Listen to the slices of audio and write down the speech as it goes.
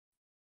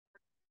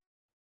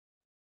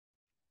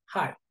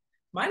Hi,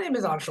 my name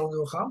is Anshul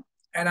Gulham,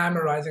 and I'm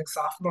a rising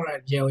sophomore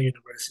at Yale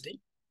University.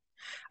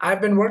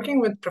 I've been working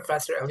with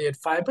Professor Elliot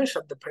Feibusch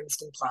of the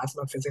Princeton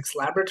Plasma Physics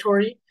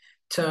Laboratory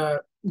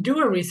to do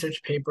a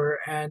research paper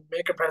and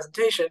make a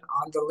presentation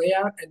on the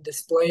layout and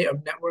display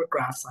of network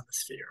graphs on a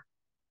sphere.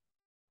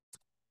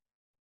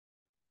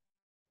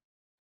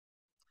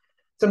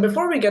 So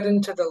before we get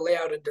into the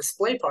layout and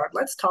display part,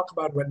 let's talk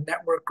about what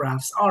network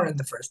graphs are in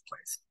the first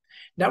place.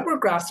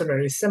 Network graphs are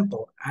very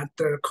simple. At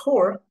their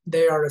core,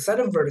 they are a set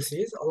of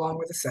vertices along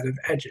with a set of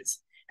edges.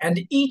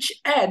 And each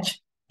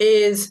edge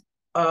is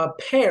a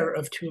pair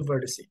of two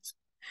vertices.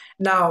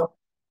 Now,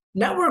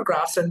 network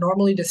graphs are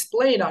normally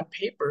displayed on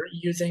paper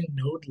using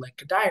node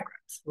link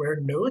diagrams, where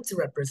nodes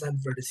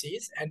represent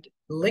vertices and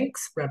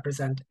links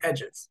represent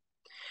edges.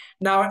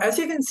 Now, as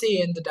you can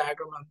see in the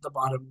diagram on the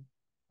bottom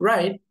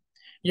right,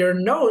 your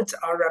nodes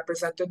are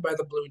represented by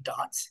the blue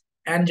dots,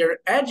 and your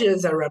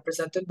edges are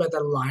represented by the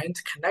lines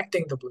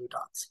connecting the blue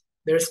dots.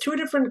 There's two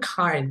different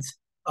kinds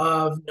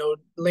of node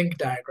link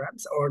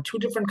diagrams, or two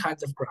different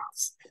kinds of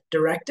graphs,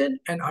 directed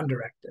and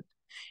undirected.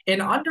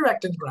 In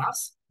undirected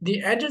graphs,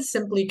 the edges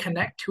simply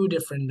connect two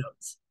different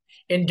nodes.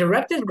 In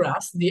directed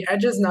graphs, the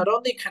edges not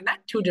only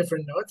connect two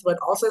different nodes, but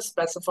also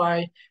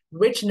specify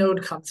which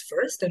node comes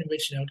first and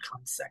which node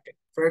comes second.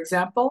 For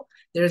example,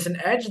 there's an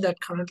edge that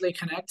currently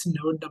connects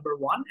node number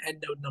 1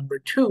 and node number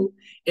 2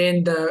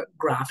 in the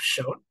graph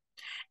shown.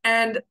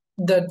 And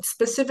the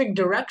specific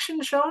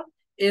direction shown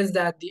is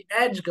that the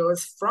edge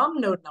goes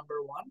from node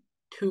number 1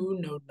 to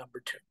node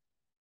number 2.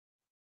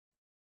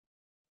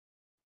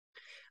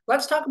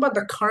 Let's talk about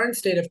the current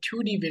state of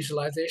 2D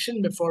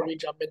visualization before we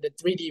jump into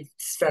 3D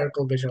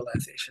spherical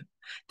visualization.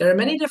 There are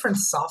many different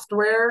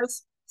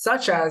softwares,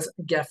 such as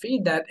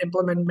Gephi, that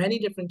implement many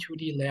different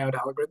 2D layout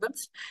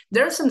algorithms.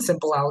 There are some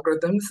simple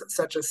algorithms,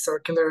 such as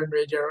circular and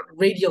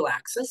radial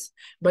axis,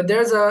 but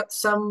there's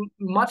some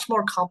much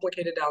more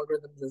complicated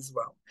algorithms as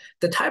well.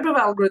 The type of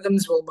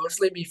algorithms we'll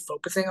mostly be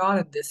focusing on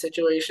in this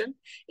situation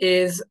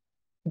is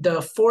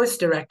the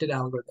force-directed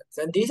algorithms.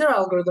 And these are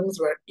algorithms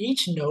where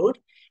each node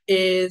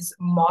is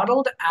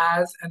modeled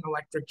as an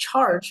electric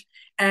charge,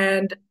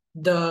 and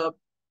the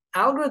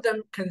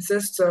algorithm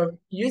consists of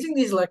using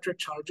these electric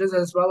charges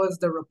as well as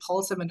the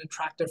repulsive and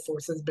attractive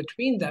forces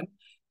between them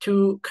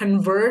to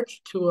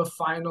converge to a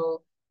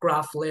final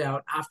graph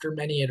layout after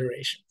many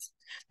iterations.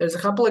 There's a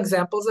couple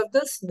examples of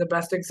this. The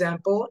best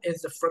example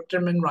is the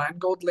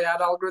Fruchterman-Reingold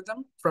layout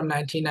algorithm from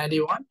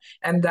 1991,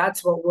 and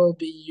that's what we'll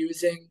be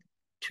using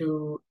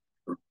to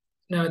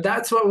now,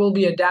 that's what we'll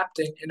be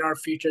adapting in our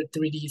future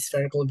 3D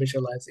spherical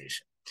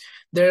visualization.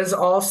 There's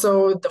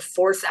also the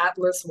Force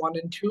Atlas 1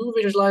 and 2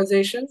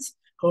 visualizations,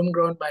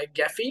 homegrown by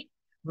Gephi,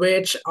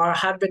 which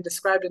have been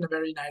described in a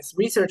very nice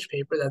research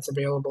paper that's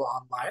available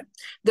online.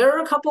 There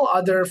are a couple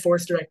other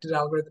force-directed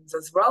algorithms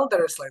as well that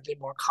are slightly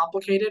more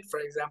complicated. For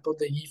example,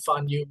 the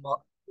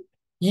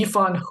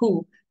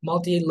Yifan-Hu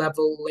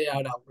multi-level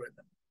layout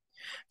algorithm.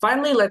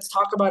 Finally, let's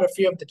talk about a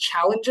few of the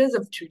challenges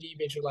of 2D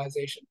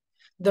visualization.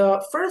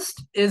 The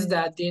first is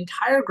that the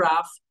entire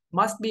graph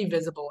must be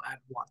visible at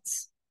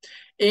once.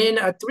 In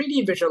a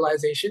 3D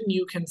visualization,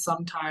 you can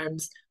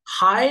sometimes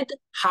hide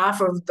half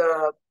of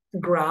the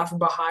graph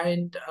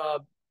behind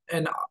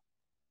an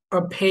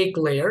opaque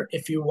layer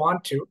if you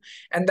want to,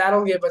 and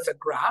that'll give us a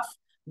graph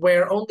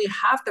where only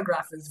half the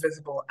graph is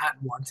visible at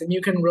once, and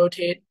you can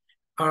rotate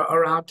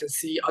around to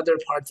see other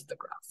parts of the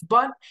graph.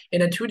 But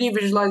in a 2D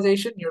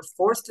visualization, you're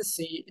forced to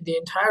see the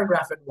entire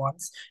graph at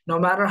once, no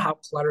matter how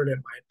cluttered it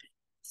might be.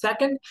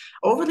 Second,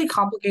 overly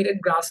complicated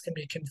graphs can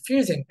be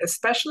confusing,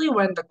 especially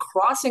when the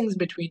crossings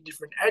between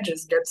different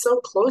edges get so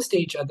close to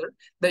each other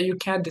that you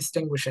can't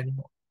distinguish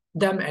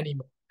them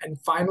anymore. And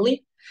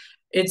finally,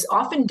 it's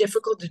often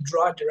difficult to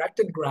draw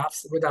directed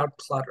graphs without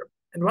clutter.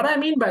 And what I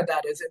mean by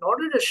that is, in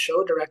order to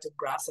show directed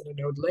graphs in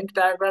a node link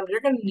diagram,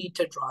 you're going to need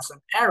to draw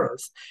some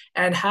arrows.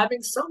 And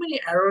having so many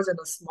arrows in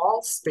a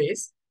small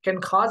space can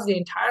cause the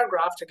entire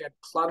graph to get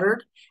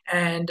cluttered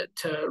and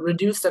to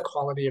reduce the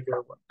quality of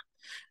your work.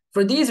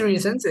 For these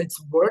reasons,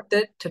 it's worth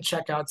it to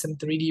check out some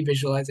 3D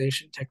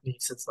visualization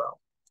techniques as well.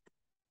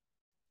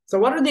 So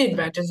what are the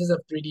advantages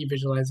of 3D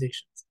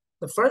visualizations?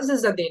 The first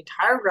is that the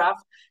entire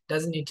graph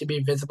doesn't need to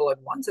be visible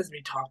at once, as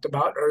we talked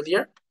about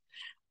earlier.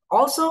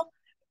 Also,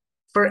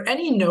 for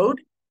any node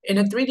in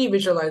a 3D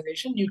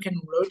visualization, you can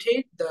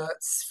rotate the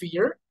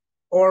sphere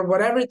or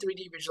whatever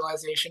 3D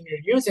visualization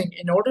you're using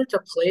in order to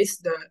place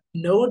the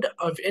node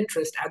of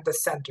interest at the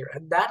center.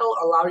 And that'll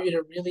allow you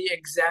to really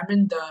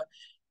examine the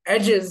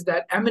edges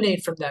that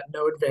emanate from that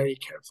node very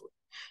carefully.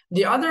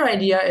 The other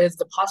idea is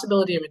the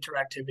possibility of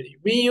interactivity.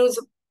 We use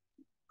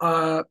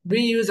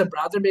a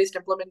browser-based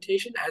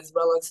implementation as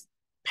well as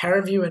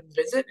ParaView and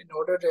Visit in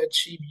order to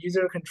achieve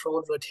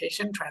user-controlled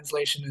rotation,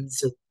 translation, and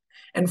zoom.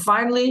 And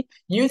finally,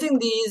 using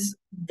these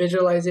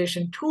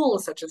visualization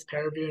tools such as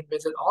ParaView and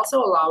Visit also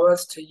allow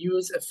us to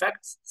use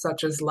effects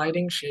such as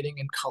lighting, shading,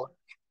 and color.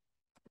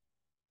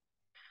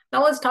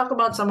 Now let's talk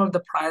about some of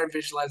the prior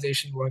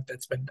visualization work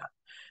that's been done.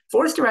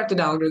 Force-directed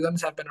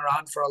algorithms have been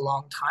around for a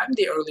long time.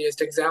 The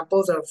earliest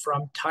examples are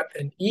from Tutt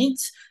and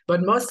Eads,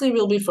 but mostly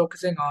we'll be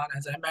focusing on,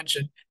 as I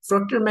mentioned,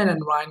 Fruchterman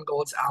and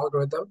Reingold's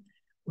algorithm,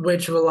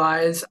 which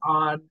relies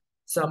on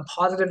some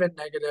positive and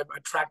negative,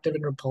 attractive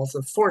and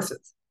repulsive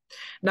forces.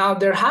 Now,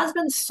 there has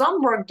been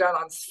some work done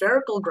on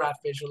spherical graph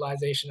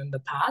visualization in the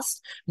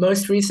past,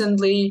 most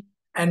recently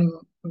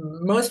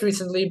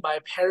by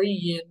Perry,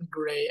 Yin,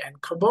 Gray,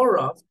 and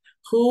Khaborov,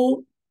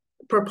 who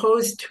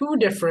proposed two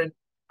different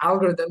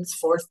algorithms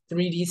for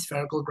 3D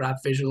spherical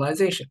graph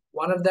visualization.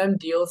 One of them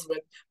deals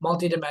with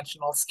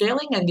multidimensional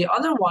scaling, and the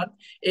other one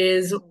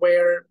is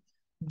where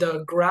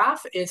the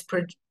graph is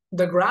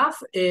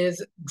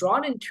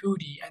drawn in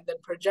 2D and then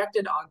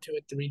projected onto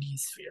a 3D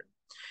sphere.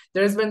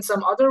 There's been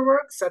some other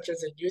work, such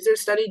as a user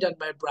study done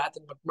by Brath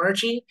and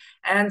McMurtry,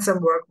 and some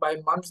work by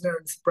Munzner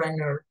and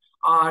Sprenger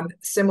on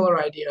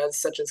similar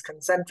ideas, such as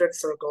concentric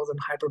circles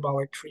and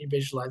hyperbolic tree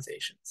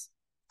visualizations.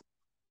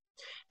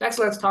 Next,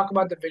 let's talk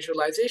about the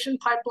visualization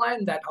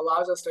pipeline that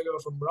allows us to go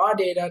from raw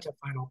data to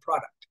final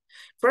product.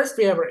 First,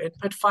 we have our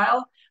input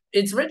file.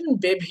 It's written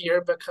bib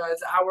here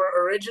because our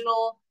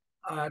original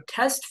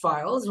test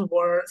files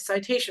were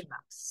citation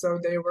maps. So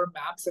they were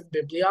maps of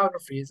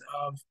bibliographies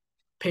of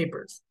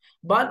papers.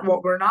 But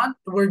what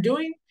we're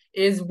doing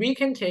is we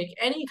can take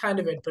any kind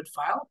of input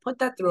file, put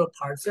that through a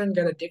parser, and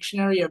get a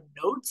dictionary of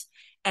nodes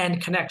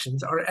and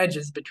connections or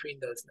edges between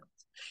those nodes.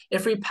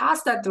 If we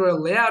pass that through a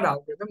layout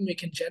algorithm, we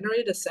can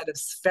generate a set of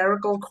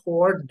spherical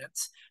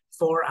coordinates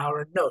for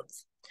our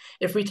nodes.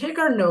 If we take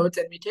our nodes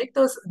and we take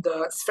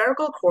the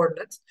spherical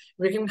coordinates,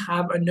 we can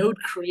have a node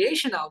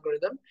creation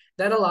algorithm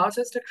that allows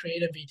us to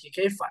create a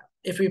VTK file.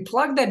 If we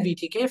plug that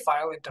VTK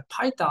file into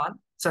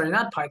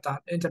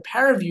into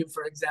Paraview,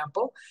 for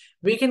example,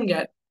 we can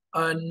get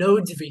a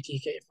nodes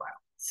VTK file.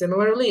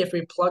 Similarly, if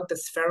we plug the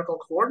spherical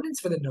coordinates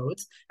for the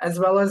nodes, as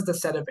well as the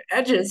set of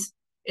edges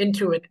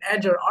into an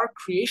edge or arc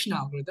creation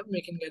algorithm,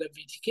 we can get a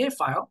VTK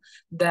file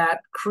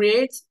that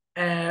creates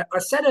a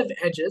set of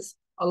edges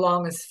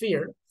along a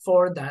sphere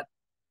for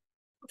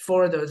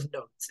those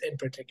nodes in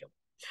particular.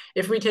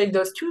 If we take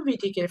those two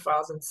VTK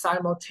files and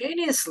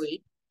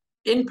simultaneously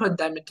input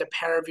them into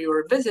Paraview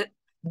or Visit,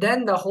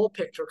 then the whole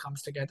picture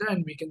comes together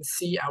and we can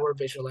see our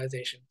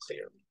visualization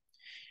clearly.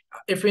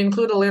 If we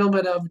include a little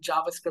bit of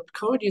JavaScript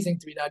code using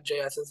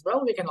 3.js as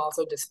well, we can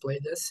also display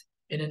this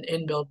in an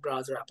inbuilt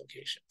browser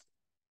application.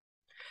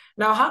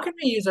 Now, how can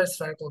we use our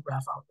spherical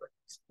graph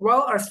algorithms?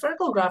 Well, our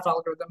spherical graph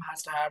algorithm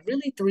has to have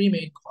really three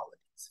main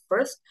qualities.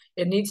 First,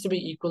 it needs to be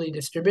equally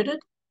distributed.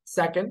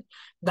 Second,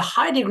 the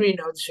high degree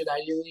nodes should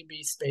ideally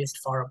be spaced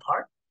far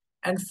apart.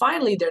 And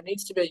finally, there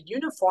needs to be a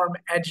uniform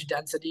edge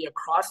density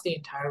across the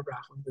entire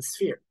graph of the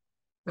sphere,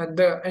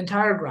 the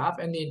entire graph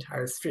and the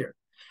entire sphere.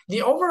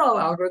 The overall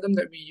algorithm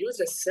that we use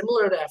is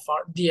similar to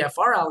the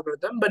FR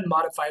algorithm, but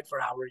modified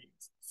for our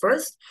use.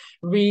 First,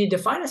 we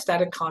define a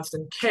static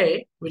constant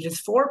k, which is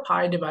 4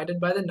 pi divided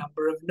by the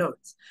number of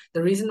nodes.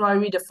 The reason why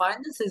we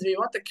define this is we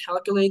want to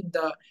calculate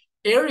the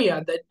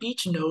area that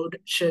each node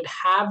should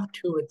have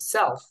to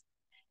itself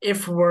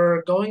if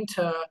we're going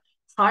to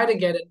try to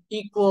get an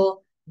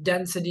equal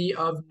density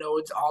of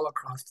nodes all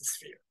across the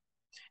sphere.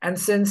 And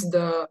since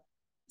the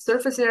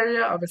surface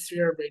area of a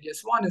sphere of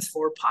radius 1 is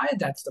 4 pi,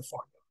 that's the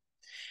formula.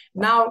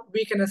 Now,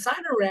 we can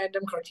assign a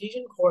random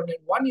Cartesian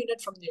coordinate 1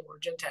 unit from the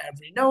origin to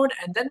every node,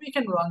 and then we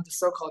can run the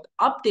so-called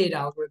update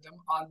algorithm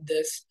on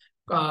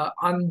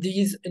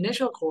these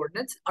initial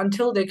coordinates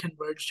until they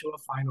converge to a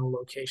final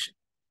location.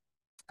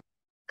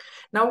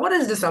 Now, what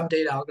is this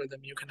update algorithm,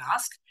 you can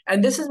ask?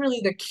 And this is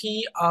really the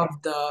key of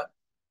the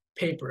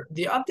paper.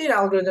 The update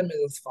algorithm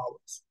is as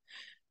follows.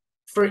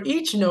 For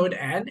each node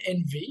n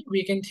in V,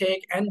 we can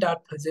take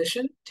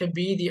n.position to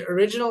be the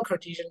original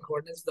Cartesian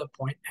coordinates of the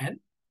point n.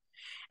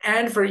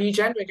 And for each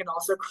n, we can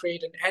also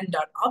create an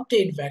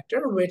n.update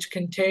vector, which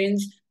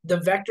contains the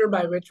vector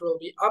by which we'll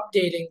be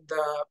updating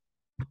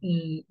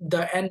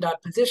the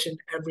n.position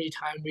every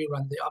time we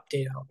run the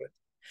update algorithm.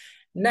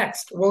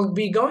 Next, we'll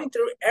be going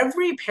through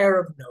every pair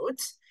of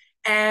nodes,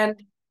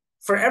 and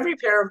for every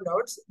pair of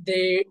nodes,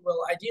 they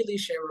will ideally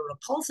share a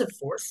repulsive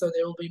force, so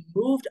they will be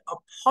moved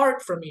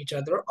apart from each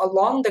other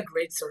along the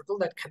great circle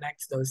that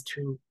connects those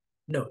two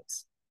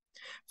nodes.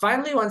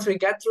 Finally, once we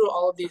get through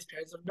all of these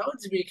pairs of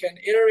nodes, we can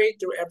iterate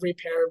through every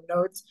pair of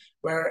nodes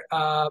where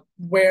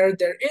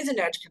there is an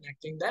edge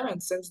connecting them.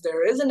 And since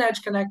there is an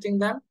edge connecting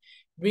them,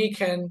 we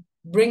can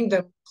bring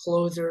them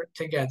closer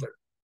together.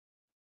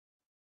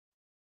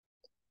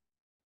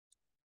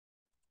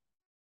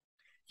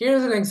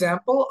 Here's an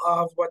example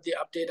of what the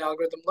update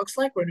algorithm looks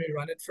like when we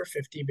run it for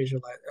 50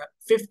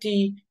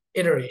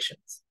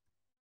 iterations.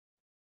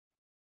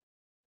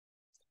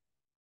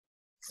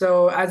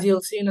 So as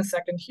you'll see in a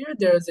second here,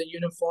 there's a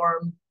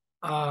uniform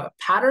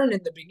pattern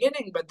in the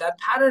beginning, but that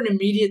pattern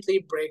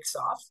immediately breaks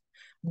off.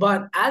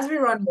 But as we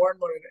run more and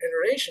more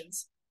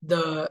iterations,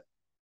 the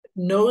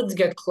nodes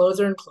get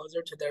closer and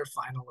closer to their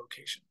final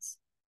locations.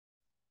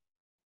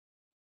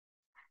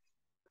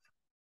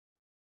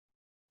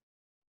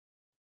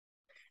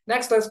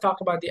 Next, let's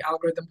talk about the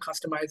algorithm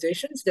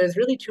customizations. There's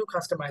really two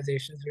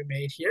customizations we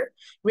made here.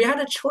 We had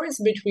a choice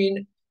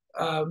between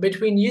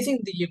using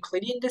the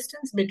Euclidean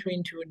distance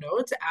between two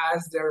nodes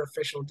as their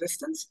official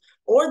distance,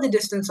 or the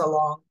distance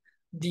along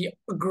the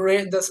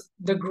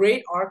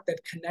great arc that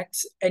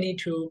connects any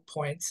 2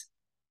 points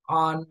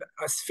on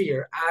a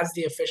sphere as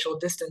the official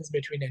distance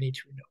between any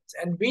two nodes.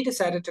 And we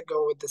decided to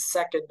go with the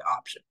second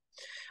option.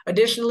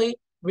 Additionally,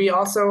 we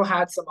also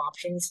had some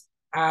options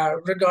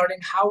regarding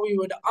how we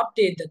would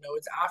update the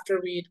nodes after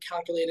we'd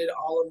calculated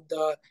all of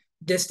the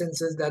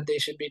distances that they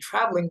should be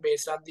traveling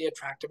based on the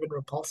attractive and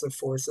repulsive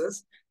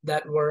forces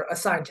that were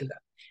assigned to them.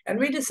 And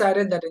we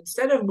decided that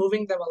instead of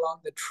moving them along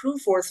the true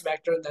force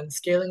vector and then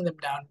scaling them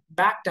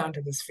back down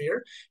to the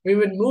sphere, we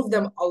would move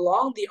them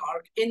along the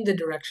arc in the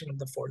direction of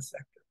the force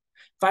vector.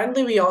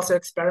 Finally, we also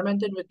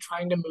experimented with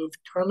trying to move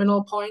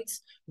terminal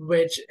points,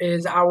 which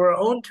is our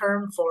own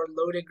term for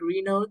low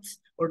degree nodes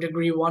or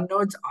degree 1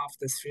 nodes off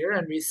the sphere,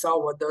 and we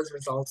saw what those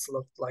results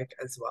looked like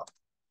as well.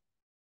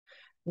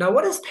 Now,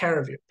 what is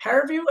ParaView?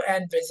 ParaView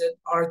and Visit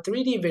are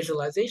 3D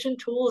visualization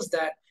tools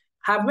that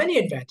have many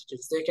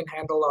advantages. They can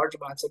handle large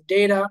amounts of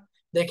data,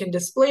 they can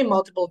display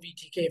multiple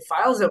VTK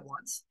files at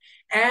once,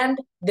 and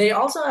they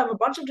also have a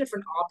bunch of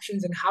different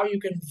options in how you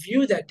can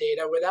view that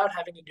data without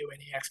having to do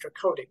any extra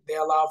coding. They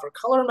allow for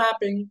color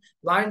mapping,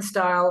 line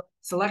style,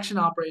 selection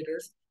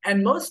operators,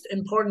 and most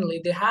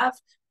importantly,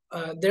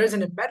 there's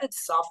an embedded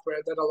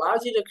software that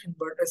allows you to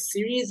convert a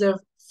series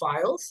of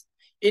files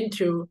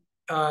into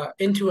a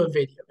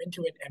video,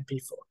 into an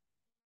MP4.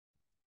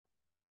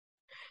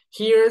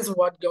 Here's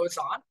what goes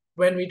on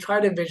when we try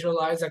to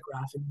visualize a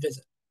graph in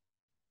Visit.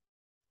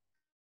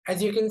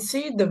 As you can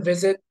see, the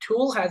Visit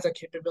tool has a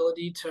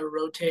capability to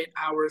rotate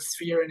our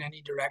sphere in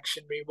any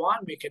direction we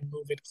want. We can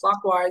move it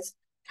clockwise,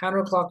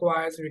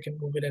 counterclockwise, we can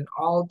move it in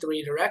all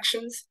 3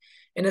 directions.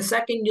 In a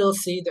second, you'll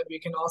see that we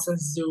can also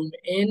zoom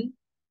in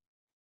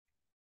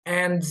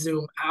and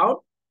zoom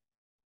out.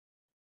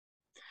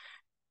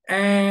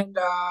 And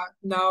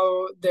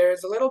now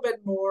there's a little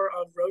bit more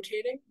of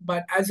rotating,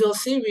 but as you'll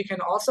see, we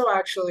can also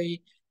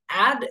actually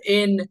add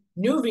in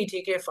new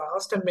VTK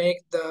files to make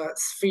the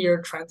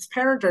sphere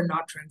transparent or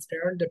not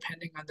transparent,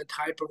 depending on the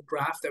type of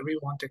graph that we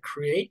want to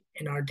create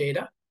in our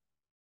data.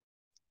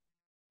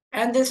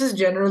 And this is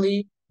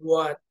generally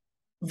what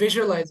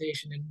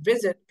visualization in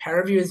Visit.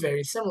 ParaView is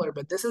very similar,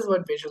 but this is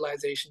what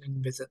visualization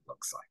in Visit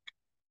looks like.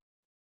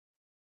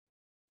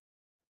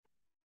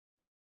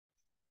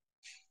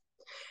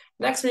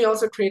 Next, we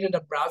also created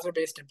a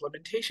browser-based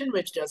implementation,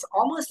 which does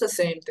almost the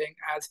same thing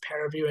as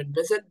ParaView and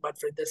Visit, but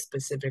for this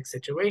specific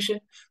situation.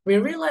 We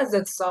realized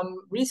that some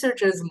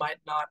researchers might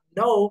not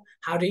know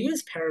how to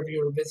use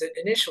ParaView or Visit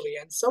initially,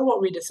 and so what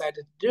we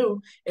decided to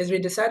do is we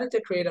decided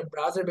to create a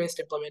browser-based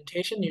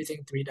implementation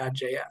using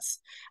 3.js.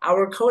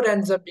 Our code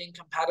ends up being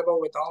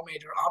compatible with all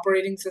major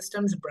operating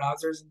systems,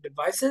 browsers, and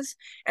devices,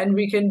 and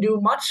we can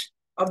do much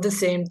of the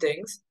same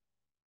things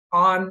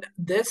on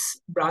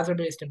this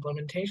browser-based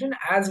implementation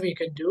as we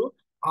could do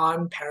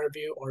on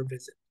ParaView or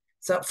Visit.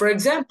 So for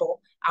example,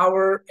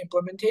 our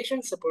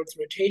implementation supports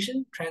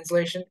rotation,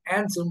 translation,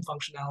 and zoom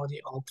functionality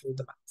all through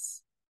the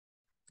mouse.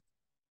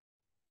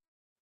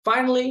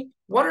 Finally,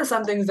 what are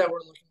some things that we're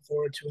looking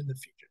forward to in the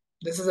future?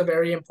 This is a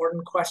very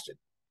important question.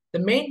 The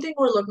main thing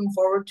we're looking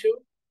forward to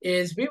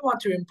is we want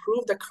to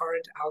improve the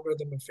current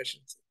algorithm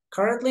efficiency.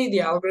 Currently,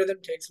 the algorithm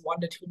takes 1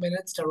 to 2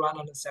 minutes to run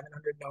on a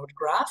 700 node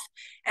graph,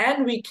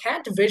 and we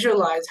can't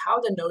visualize how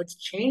the nodes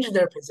change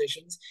their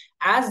positions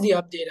as the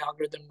update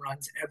algorithm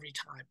runs every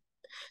time.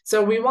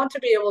 So we want to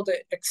be able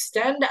to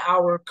extend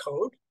our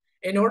code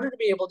in order to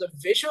be able to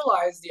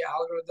visualize the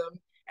algorithm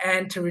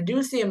and to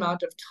reduce the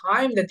amount of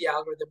time that the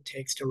algorithm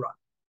takes to run.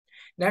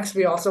 Next,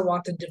 we also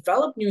want to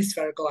develop new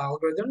spherical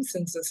algorithms,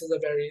 since this is a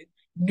very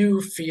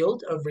new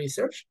field of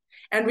research.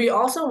 And we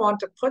also want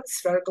to put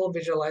spherical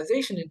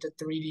visualization into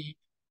 3D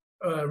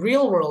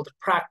real-world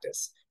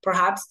practice,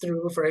 perhaps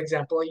through, for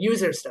example, a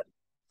user study.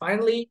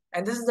 Finally,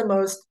 and this is the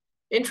most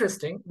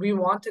interesting, we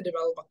want to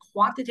develop a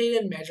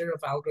quantitative measure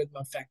of algorithm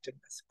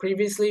effectiveness.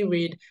 Previously,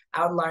 we'd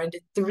outlined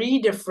 3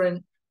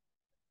 different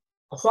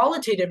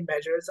qualitative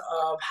measures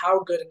of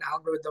how good an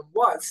algorithm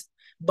was.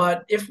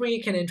 But if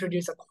we can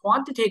introduce a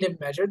quantitative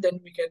measure, then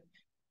we can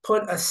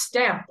put a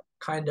stamp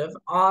kind of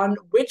on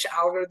which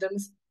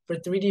algorithms for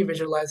 3D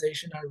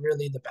visualization are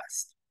really the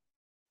best.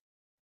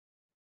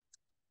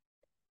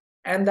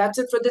 And that's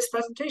it for this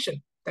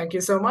presentation. Thank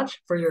you so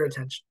much for your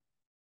attention.